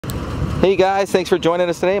Hey guys, thanks for joining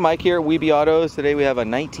us today. Mike here at WeBe Autos. Today we have a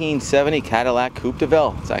 1970 Cadillac Coupe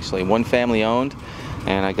DeVille. It's actually one family owned,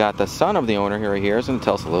 and I got the son of the owner here. He's going to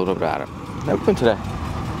tell us a little bit about it. How you doing today?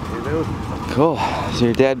 How you doing? Cool. So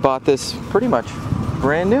your dad bought this pretty much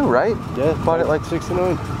brand new, right? Yeah, bought it like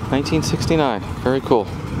 69. 1969. Very cool.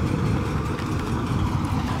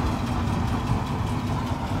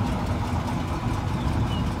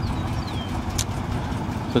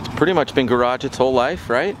 So it's pretty much been garage its whole life,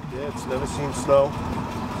 right? Yeah, it's never seen snow.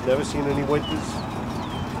 Never seen any winters.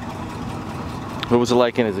 What was it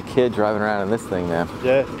like as a kid driving around in this thing, man?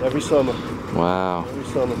 Yeah, every summer. Wow. Every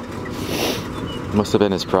summer. Must have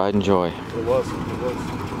been his pride and joy. It was. It was.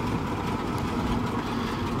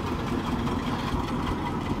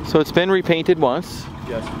 So it's been repainted once.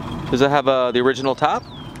 Yes. Does it have the original top?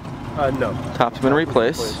 No. Top's been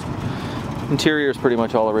replaced. Interior is pretty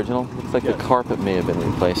much all original. Looks like the carpet may have been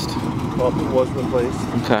replaced. Carpet was replaced.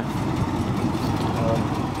 Okay.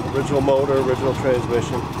 Original motor, original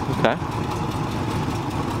transmission. Okay.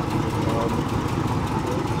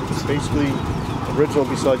 It's basically original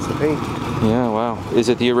besides the paint. Yeah, wow. Is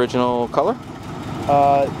it the original color?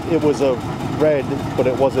 It was a red, but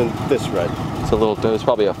it wasn't this red. It's a little, it was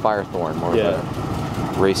probably a Firethorn, more of a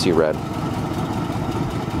racy red.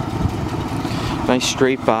 Nice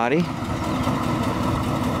straight body.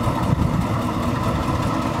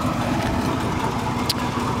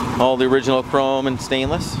 All the original chrome and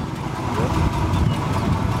stainless.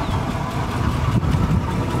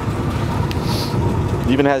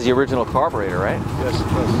 It even has the original carburetor, right? Yes, it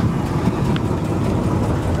does.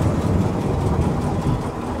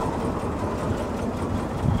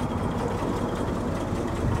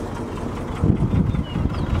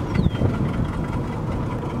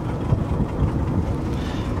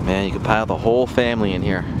 Man, you could pile the whole family in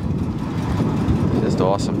here. It's just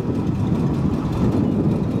awesome.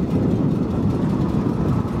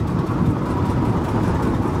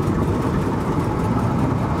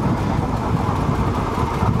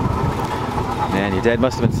 Man, your dad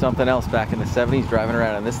must have been something else back in the 70s driving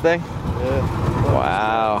around in this thing. Yeah.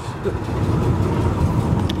 Wow.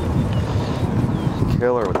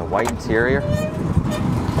 Killer with a white interior.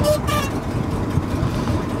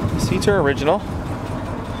 Seats are original.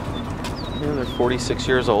 Yeah, they're 46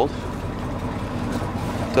 years old.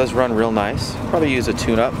 Does run real nice. Probably use a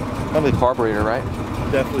tune-up. Probably the carburetor, right?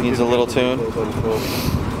 Definitely needs a little tune.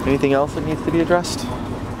 Anything else that needs to be addressed?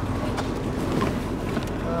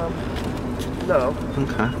 No.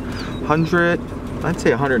 Okay. 100, I'd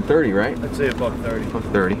say 130, right? I'd say about 30. About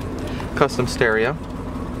 30. Custom stereo.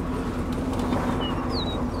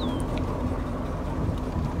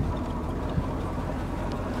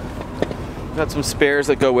 Got some spares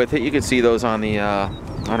that go with it. You can see those on the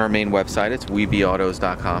on our main website. It's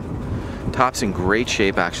webeautos.com. Top's in great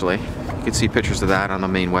shape, actually. You can see pictures of that on the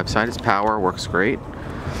main website. It's power, works great.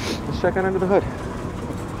 Let's check out under the hood.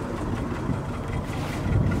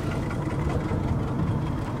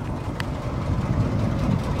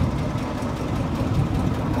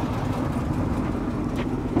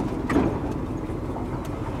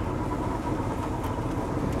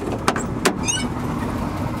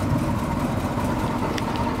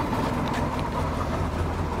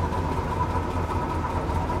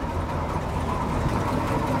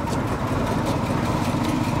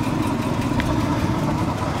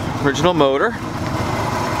 Original motor.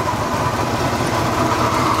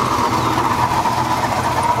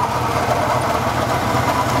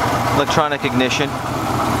 Electronic ignition.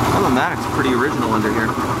 Other than that, it's pretty original under here.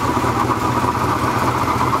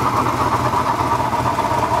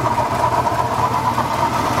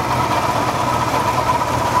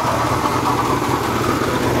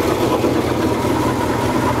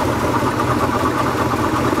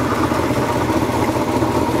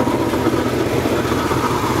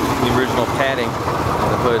 Padding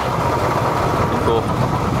on the hood. Pretty cool.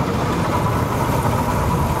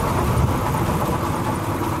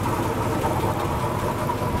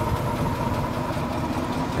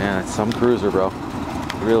 Yeah, it's some cruiser, bro.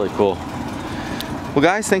 Really cool. Well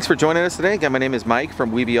guys, thanks for joining us today. Again, my name is Mike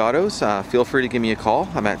from WeBe Autos. Feel free to give me a call.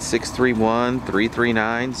 I'm at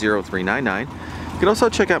 631-339-0399. You can also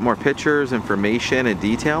check out more pictures, information, and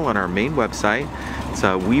detail on our main website. It's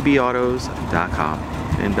webeautos.com.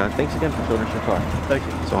 And thanks again for showing us your car. Thank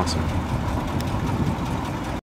you. It's awesome.